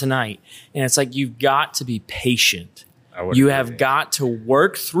 if not tonight. And it's like, you've got to be patient. You have got to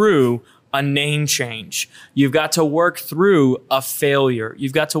work through a name change. You've got to work through a failure.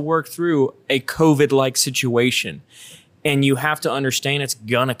 You've got to work through a COVID-like situation. And you have to understand it's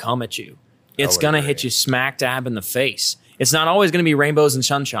going to come at you. It's going to hit you smack dab in the face. It's not always going to be rainbows and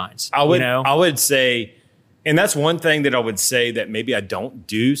sunshines. I would say, and that's one thing that I would say that maybe I don't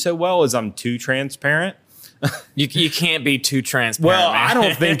do so well is I'm too transparent. You can't be too transparent. Well, man. I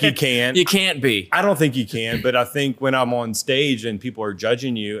don't think you can. You can't be. I don't think you can, but I think when I'm on stage and people are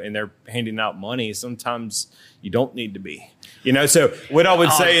judging you and they're handing out money, sometimes you don't need to be. So what I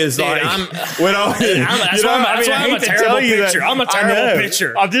would say is that's why I'm a terrible pitcher. I'm a terrible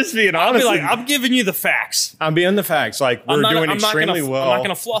pitcher. I'm just being honest. I'll be like, I'm giving you the facts. I'm being the facts. Like we're doing extremely well. I'm not going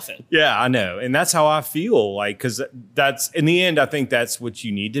to fluff it. Yeah, I know. And that's how I feel. Like, because that's in the end, I think that's what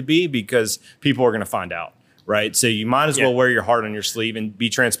you need to be because people are going to find out. Right. So you might as well wear your heart on your sleeve and be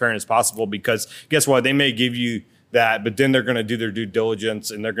transparent as possible because guess what? They may give you that, but then they're going to do their due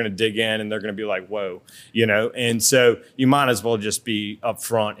diligence and they're going to dig in and they're going to be like, whoa, And so you might as well just be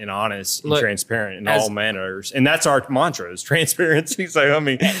upfront and honest and transparent in all manners. And that's our mantra is transparency. So, I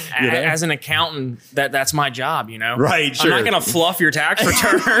mean, as an accountant, that's my job, Right. Sure. I'm not going to fluff your tax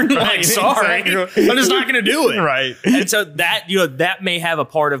return. Like, sorry, exactly. I'm just not going to do it. Right. And so that may have a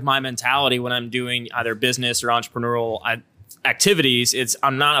part of my mentality when I'm doing either business or entrepreneurial activities.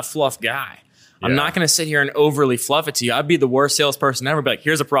 I'm not a fluff guy. I'm not going to sit here and overly fluff it to you. I'd be the worst salesperson ever. Be like,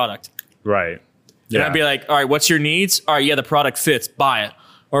 here's a product. Right. And I'd be like, all right, what's your needs? All right, yeah, the product fits. Buy it.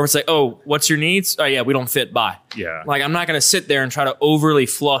 Or it's like, oh, what's your needs? Oh, yeah, we don't fit. Buy. Yeah. Like, I'm not going to sit there and try to overly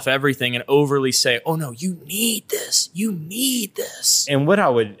fluff everything and overly say, oh, no, you need this. You need this. And what I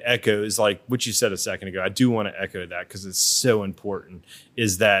would echo is like what you said a second ago. I do want to echo that because it's so important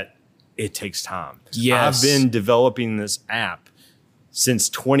is that it takes time. Yes. I've been developing this app since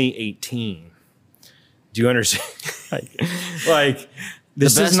 2018. Do you understand? like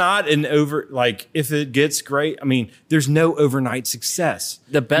this is not an if it gets great, I mean, there's no overnight success.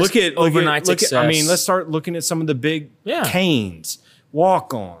 The best overnight success. I mean, let's start looking at some of the big canes,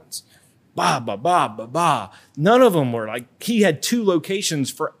 walk-ons, None of them were like, he had 2 locations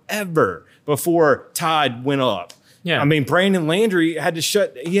forever before Tide went up. Yeah. I mean, Brandon Landry had to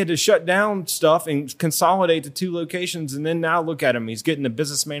shut down stuff and consolidate to 2 locations. And then now look at him. He's getting the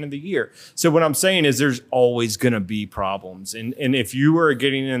businessman of the year. So what I'm saying is there's always going to be problems. And if you are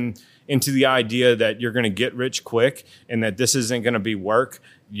getting into the idea that you're going to get rich quick and that this isn't going to be work,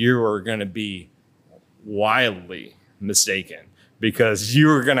 you are going to be wildly mistaken because you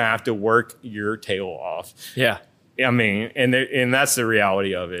are going to have to work your tail off. Yeah. I mean, and that's the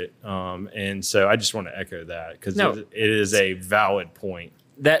reality of it. And so I just want to echo that because it is a valid point.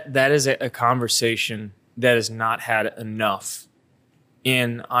 That is a conversation that is not had enough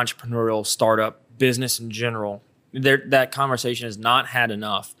in entrepreneurial startup business in general. That conversation is not had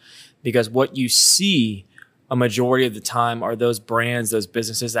enough because what you see a majority of the time are those brands, those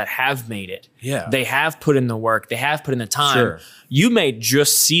businesses that have made it. Yeah. They have put in the work. They have put in the time. Sure. You may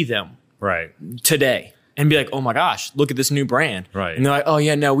just see them today. And be like, oh my gosh, look at this new brand. Right. And they're like, oh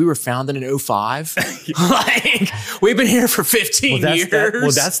yeah, no, we were founded in 2005. Like, we've been here for 15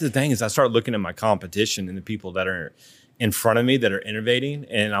 years. That's the thing is I start looking at my competition and the people that are in front of me that are innovating.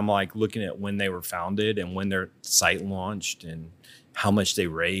 And I'm like looking at when they were founded and when their site launched and how much they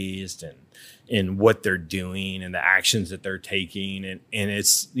raised and what they're doing and the actions that they're taking. And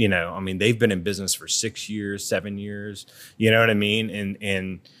it's, I mean, they've been in business for 6 years, 7 years, you know what I mean?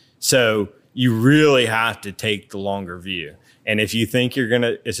 And so you really have to take the longer view. And if you think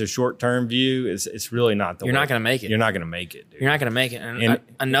it's a short-term view, it's really not the way. You're not going to make it. You're not going to make it, dude. You're not going to make it. And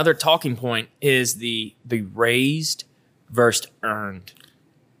another talking point is the raised versus earned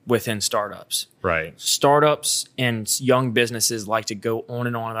within startups. Right. Startups and young businesses like to go on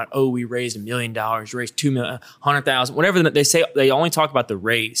and on about, oh, we raised $1 million, raised $2 million, 100,000, whatever they say. They only talk about the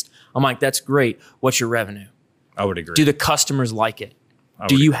raised. I'm like, that's great. What's your revenue? I would agree. Do the customers like it?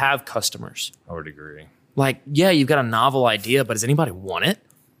 Do you have customers? I would agree. Like, yeah, you've got a novel idea, but does anybody want it?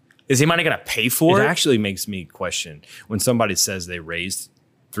 Is anybody going to pay for It it? actually makes me question when somebody says they raised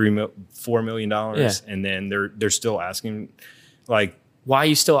 $4 million and then they're still asking, like, Why are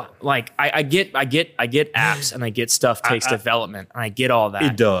you still like? I get apps and I get stuff takes development and I get all that.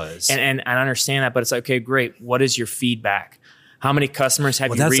 it does. and I understand that, but it's like, okay, great. What is your feedback? How many customers have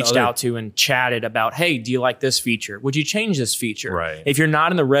you that's the reached other- out to and chatted about? Hey, do you like this feature? Would you change this feature? Right. If you're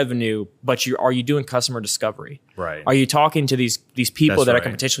not in the revenue, but are you doing customer discovery? Right. Are you talking to these people That's that right.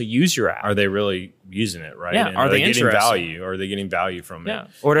 can potentially use your app? Are they really using it, right? Yeah, And are they getting interested? value? Are they getting value from Yeah. it?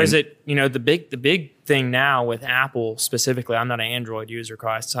 Or is it, the big thing now with Apple specifically, I'm not an Android user,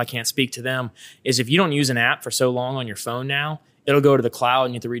 so I can't speak to them, is if you don't use an app for so long on your phone now, it'll go to the cloud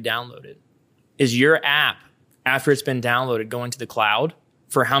and you have to re-download it. Is your app, after it's been downloaded, going to the cloud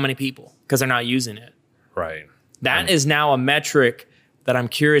for how many people? Because they're not using it. Right. That is now a metric that I'm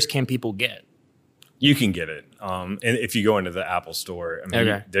curious, can people get? You can get it. And if you go into the Apple store, I mean,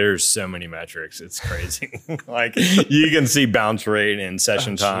 Okay. there's so many metrics. It's crazy. Like you can see bounce rate and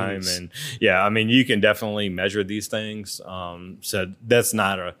session time. geez. And yeah, I mean, you can definitely measure these things. So that's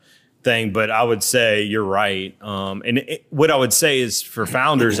not a thing, but I would say you're right. What I would say is for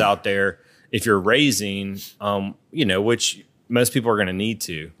founders out there, if you're raising, which most people are going to need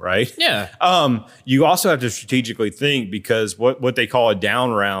to, right? Yeah. You also have to strategically think because what they call a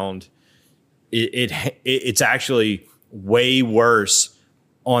down round, it's actually way worse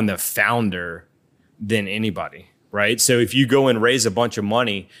on the founder than anybody, right? So if you go and raise a bunch of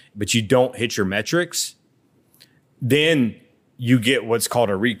money, but you don't hit your metrics, then you get what's called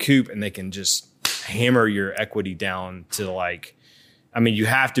a recoup and they can just hammer your equity down to you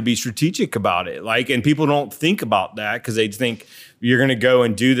have to be strategic about it. And people don't think about that because they think you're going to go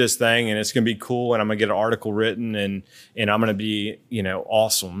and do this thing and it's going to be cool and I'm going to get an article written and I'm going to be,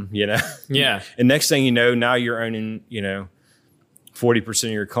 awesome, Yeah. And next thing you know, now you're owning, 40%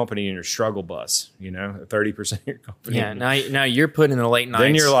 of your company in your struggle bus, 30% of your company. Yeah. Now you're putting in the late nights.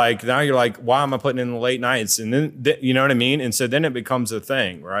 Then you're like, why am I putting in the late nights? And then, you know what I mean? And so then it becomes a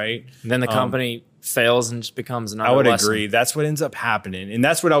thing, right? And then the company fails and just becomes another I would lesson. agree. That's what ends up happening. And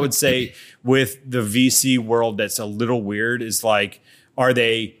that's what I would say with the VC world that's a little weird is are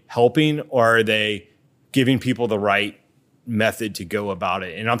they helping or are they giving people the right method to go about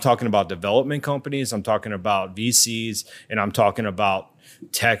it? And I'm talking about development companies, I'm talking about VCs, and I'm talking about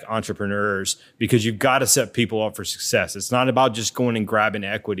tech entrepreneurs because you've got to set people up for success. It's not about just going and grabbing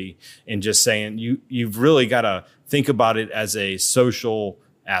equity and just saying you've really got to think about it as a social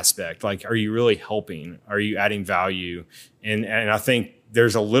aspect. Are you really helping? Are you adding value? And I think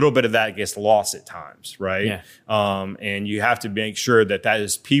there's a little bit of that gets lost at times, right? Yeah. And you have to make sure that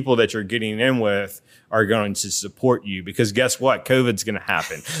is people that you're getting in with are going to support you because guess what? COVID's going to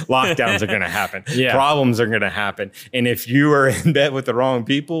happen. Lockdowns are going to happen. Yeah. Problems are going to happen. And if you are in bed with the wrong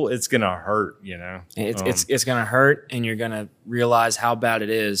people, it's going to hurt, It's going to hurt and you're going to realize how bad it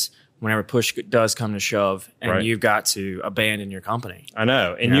is whenever push does come to shove and Right. you've got to abandon your company. I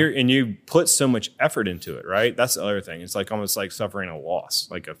know. And Yeah. you put so much effort into it, right? That's the other thing. It's almost like suffering a loss,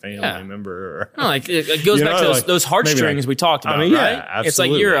 like a family member. No, it goes back to those heartstrings we talked about, right? Yeah, It's like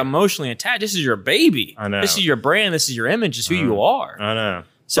absolutely. you're emotionally attached. This is your baby. I know. This is your brand. This is your image. This is who you are. I know.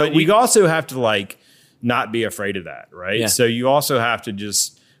 So But you also have to not be afraid of that, right? Yeah. So you also have to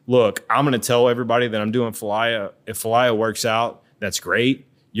just look, I'm going to tell everybody that I'm doing Falaya. If Falaya works out, that's great.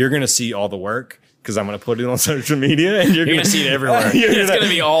 You're going to see all the work because I'm going to put it on social media and you're going to see it everywhere. It's going to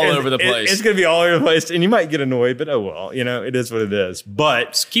be all over the place. It's going to be all over the place and you might get annoyed, but oh well, it is what it is.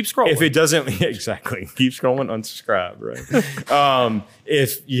 But Just keep scrolling. if it doesn't, exactly, keep scrolling, unsubscribe, right?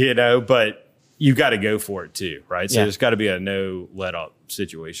 But you got to go for it too, right? So Yeah. there's got to be a no let up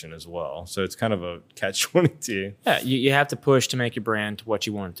situation as well. So it's kind of a catch-22. Yeah, you have to push to make your brand to what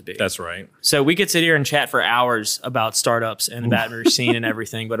you want it to be. That's right. So we could sit here and chat for hours about startups and the Baton Rouge scene and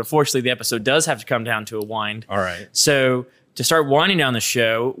everything, but unfortunately the episode does have to come down to a wind. All right. So to start winding down the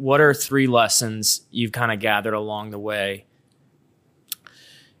show, what are 3 lessons you've kind of gathered along the way?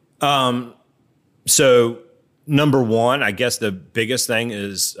 So number one, I guess the biggest thing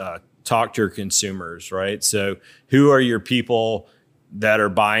is talk to your consumers, right? So who are your people that are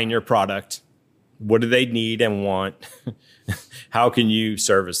buying your product? What do they need and want? How can you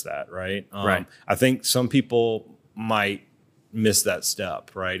service that, right? Right. I think some people might miss that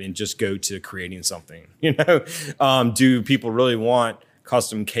step, right? And just go to creating something, do people really want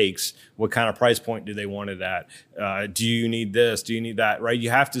custom cakes? What kind of price point do they want it at? Do you need this? Do you need that? Right?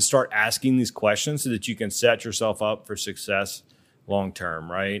 You have to start asking these questions so that you can set yourself up for success long term,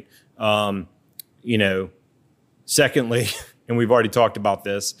 right? Secondly, and we've already talked about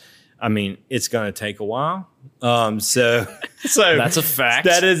this, I mean, it's going to take a while. So That's a fact.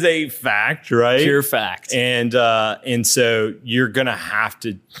 That is a fact, right? Pure fact. And so you're going to have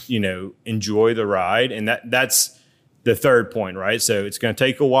to, enjoy the ride. And that's the third point, right? So it's going to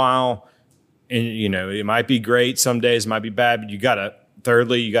take a while, and, it might be great. Some days it might be bad, but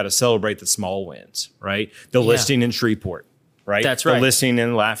thirdly, you got to celebrate the small wins, right? The listing in Shreveport. Right? That's right. The listing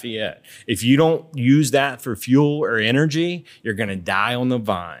in Lafayette. If you don't use that for fuel or energy, you're going to die on the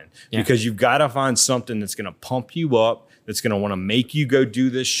vine because you've got to find something that's going to pump you up, that's going to want to make you go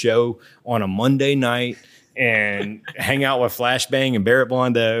do this show on a Monday night and hang out with Flashbang and Barrett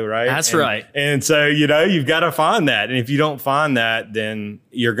Blondo, right? That's right. And so, you've got to find that. And if you don't find that, then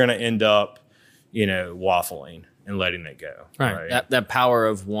you're going to end up, waffling and letting it go. Right. That power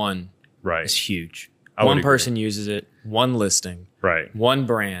of one is huge. One person uses it, one listing, right? One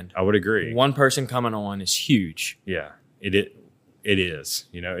brand. I would agree. One person coming on is huge. Yeah, it is.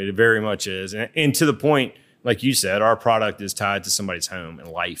 It very much is. And to the point, like you said, our product is tied to somebody's home and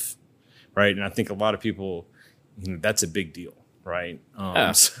life, right? And I think a lot of people, that's a big deal, right?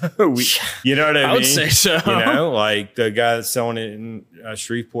 So you know what I mean? I would say so. Like the guy that's selling it in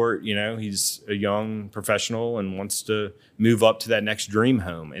Shreveport, he's a young professional and wants to move up to that next dream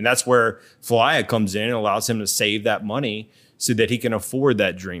home. And that's where Falaya comes in and allows him to save that money so that he can afford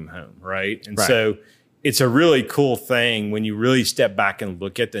that dream home, right? And so it's a really cool thing when you really step back and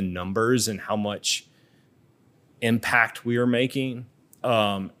look at the numbers and how much impact we are making.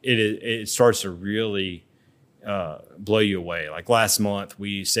 It starts to really blow you away. Like last month,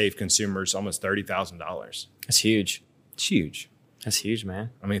 we saved consumers almost $30,000. That's huge. It's huge. That's huge,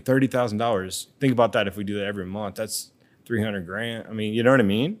 man. I mean, $30,000. Think about that. If we do that every month, that's $300,000. I mean, you know what I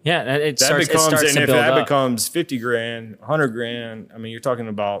mean? Yeah, and if that becomes $50,000, $100,000, I mean, you're talking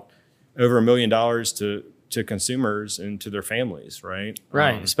about over $1 million to consumers and to their families, right?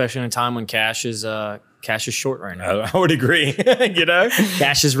 Right, especially in a time when cash is short right now. I would agree.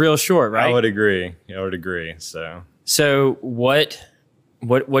 Cash is real short, right? I would agree. So what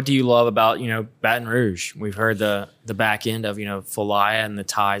do you love about Baton Rouge? We've heard the back end of Falaya and the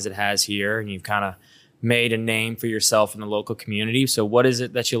ties it has here, and you've kind of made a name for yourself in the local community. So what is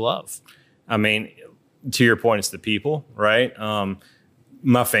it that you love? I mean, to your point, it's the people, right?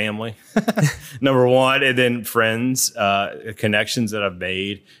 My family, number one, and then friends, connections that I've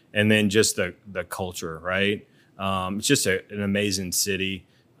made, and then just the culture, right? It's just an amazing city.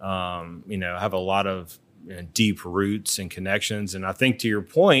 I have a lot of deep roots and connections. And I think to your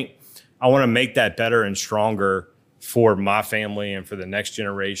point, I want to make that better and stronger for my family and for the next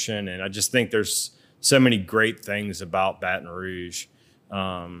generation. And I just think there's so many great things about Baton Rouge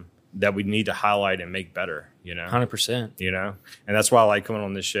that we need to highlight and make better, 100%. And that's why I like coming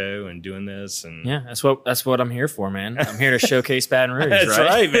on this show and doing this. And yeah, that's what I'm here for, man. I'm here to showcase Baton Rouge. That's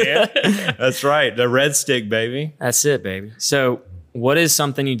right, man. That's right. The red stick, baby. That's it, baby. So what is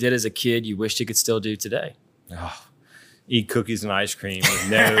something you did as a kid you wished you could still do today? Oh, eat cookies and ice cream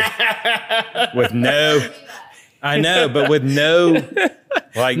with no, I know, but with no,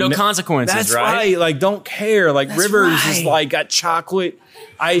 like no consequences, that's right? Like, don't care. Like, that's Rivers right. is like got chocolate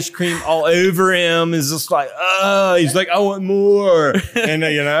ice cream all over him. Is just like, he's like, I want more. And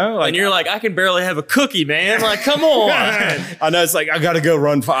and you're like, I can barely have a cookie, man. Like, come on. I know, it's like, I got to go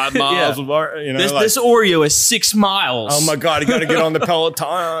run 5 miles. Yeah. This Oreo is 6 miles. Oh my God, you got to get on the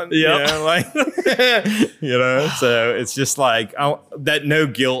Peloton. So it's just like that no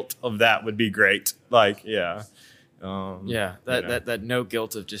guilt of that would be great. Like, that no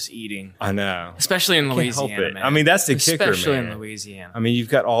guilt of just eating. I know, especially in Louisiana, man. I mean, that's the kicker, man. Especially in Louisiana. I mean, you've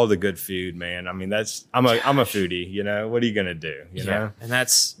got all the good food, man. I mean, I'm a foodie. What are you gonna do? You know, and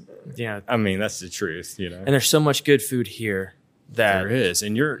that's I mean, that's the truth. And there's so much good food here that there is,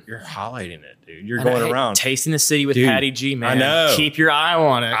 and you're highlighting it, dude. You're going around tasting the city with Patty G, man. I know. Keep your eye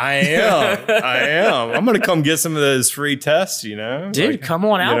on it. I am. I'm gonna come get some of those free tests. Dude, like, come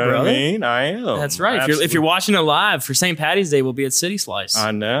on out, brother. What I mean, I am. That's right. If you're watching it live for St. Patty's Day, we'll be at City Slice.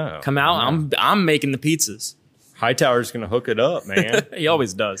 I know. Come out. I'm making the pizzas. Hightower's gonna hook it up, man. He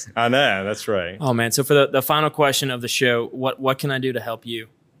always does. I know. That's right. Oh man. So for the final question of the show, what can I do to help you?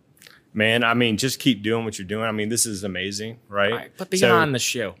 Man, I mean, just keep doing what you're doing. I mean, this is amazing, right? But beyond the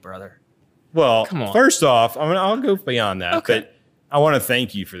show, brother. Well, come on. First off, I'll go beyond that. Okay. But I want to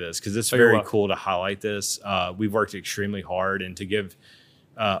thank you for this because it's very cool to highlight this. We've worked extremely hard, and to give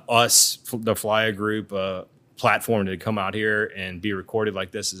us, the Falaya Group, a platform to come out here and be recorded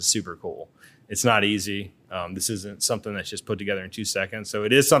like this is super cool. It's not easy. This isn't something that's just put together in 2 seconds. So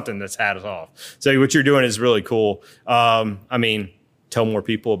it is something that's had us off. So what you're doing is really cool. I mean, tell more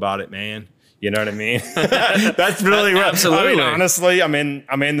people about it, man. You know what I mean? That's really what. Absolutely. I mean, honestly, I'm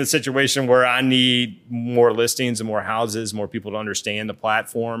in the situation where I need more listings and more houses, more people to understand the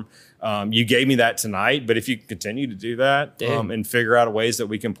platform. You gave me that tonight, but if you continue to do that and figure out ways that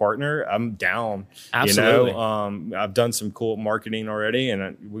we can partner, I'm down. Absolutely. You know, I've done some cool marketing already,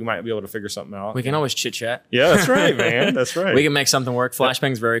 and we might be able to figure something out. We can always chit chat. Yeah, that's right, man. That's right. We can make something work.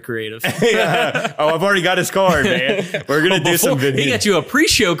 Flashbang's very creative. Yeah. Oh, I've already got his card, man. We're gonna do some video. He got you a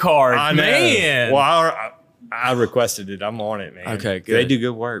pre-show card, I know. man. Well, I requested it. I'm on it, man. Okay, good. They do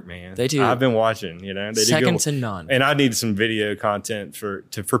good work, man. They do. I've been watching. You know, they Second do to none. And I need some video content for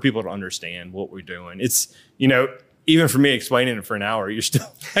people to understand what we're doing. It's, you know, even for me explaining it for an hour, you're still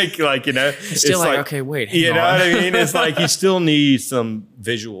like you know, Still it's like, okay, wait, hang you on. know what I mean? It's like you still need some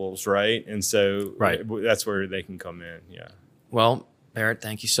visuals, right? And so Right. that's where they can come in. Yeah. Well, Barrett,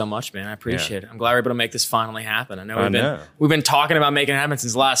 thank you so much, man. I appreciate it. I'm glad we're able to make this finally happen. I know we've been talking about making it happen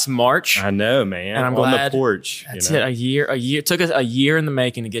since last March. I know, man. And I'm on glad the porch. That's you know? it. A year. It took us a year in the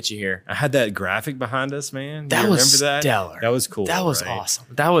making to get you here. I had that graphic behind us, man. That You was remember that? stellar. That was cool. That was right? awesome.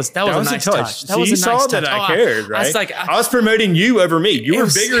 That was a nice touch. That See, was you a saw nice that touch. I cared, right? I was like, I was promoting you over me. You were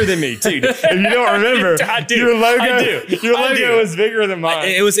was- bigger than me, too. If you don't remember, I do. your logo, I do. Your I logo do. was bigger than mine.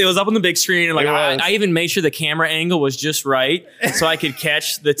 It was up on the big screen, and like It was. I even made sure the camera angle was just right, so I could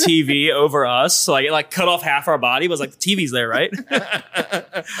catch the TV over us. So like it cut off half our body. It was like the TV's there, right?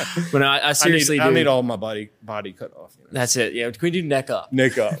 But no, I seriously I do. need all my body cut off. You know? That's it. Yeah, can we do neck up?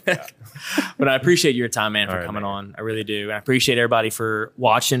 Nick up. Yeah. But I appreciate your time, man, for All right, coming man. on. I really do. And I appreciate everybody for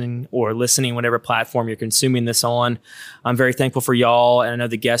watching or listening, whatever platform you're consuming this on. I'm very thankful for y'all, and I know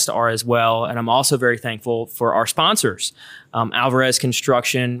the guests are as well. And I'm also very thankful for our sponsors, Alvarez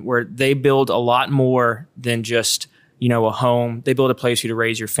Construction, where they build a lot more than just a home. They build a place for you to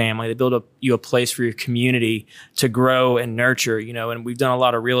raise your family. They build you a place for your community to grow and nurture. And we've done a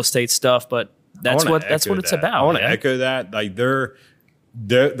lot of real estate stuff, but that's what it's about. I want to echo that. Like the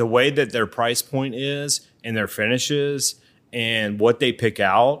way that their price point is and their finishes and what they pick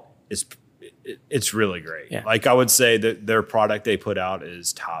out it's really great. Yeah. Like I would say that their product they put out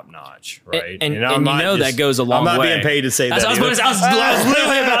is top notch, right? And I'm not that goes a long way. I'm not being paid to say that. I was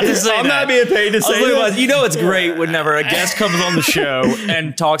literally about to say that. I'm not being paid to say that. It's great whenever a guest comes on the show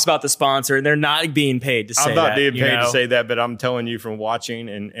and talks about the sponsor and they're not being paid to say that. I'm not being paid to say that, but I'm telling you from watching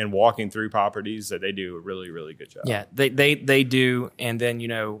and walking through properties that they do a really, really good job. Yeah, they do. And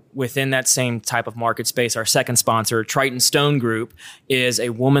then, within that same type of market space, our second sponsor, Triton Stone Group, is a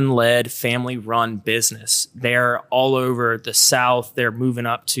woman-led, family-run business. They're all over the South. They're moving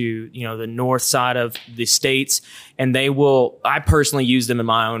up to, the north side of the states. And I personally use them in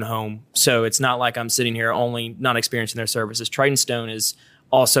my own home. So it's not like I'm sitting here only not experiencing their services. Triton Stone is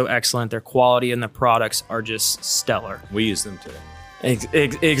also excellent. Their quality and the products are just stellar. We use them too.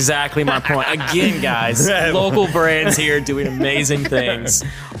 Exactly my point. Again, guys, local brands here doing amazing things.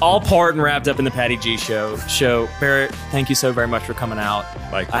 All part and wrapped up in the Patty G Show. Barrett, thank you so very much for coming out.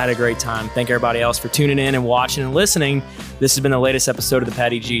 Likewise. I had a great time. Thank everybody else for tuning in and watching and listening. This has been the latest episode of the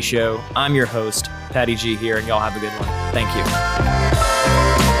Patty G Show. I'm your host, Patty G here, and y'all have a good one. Thank you.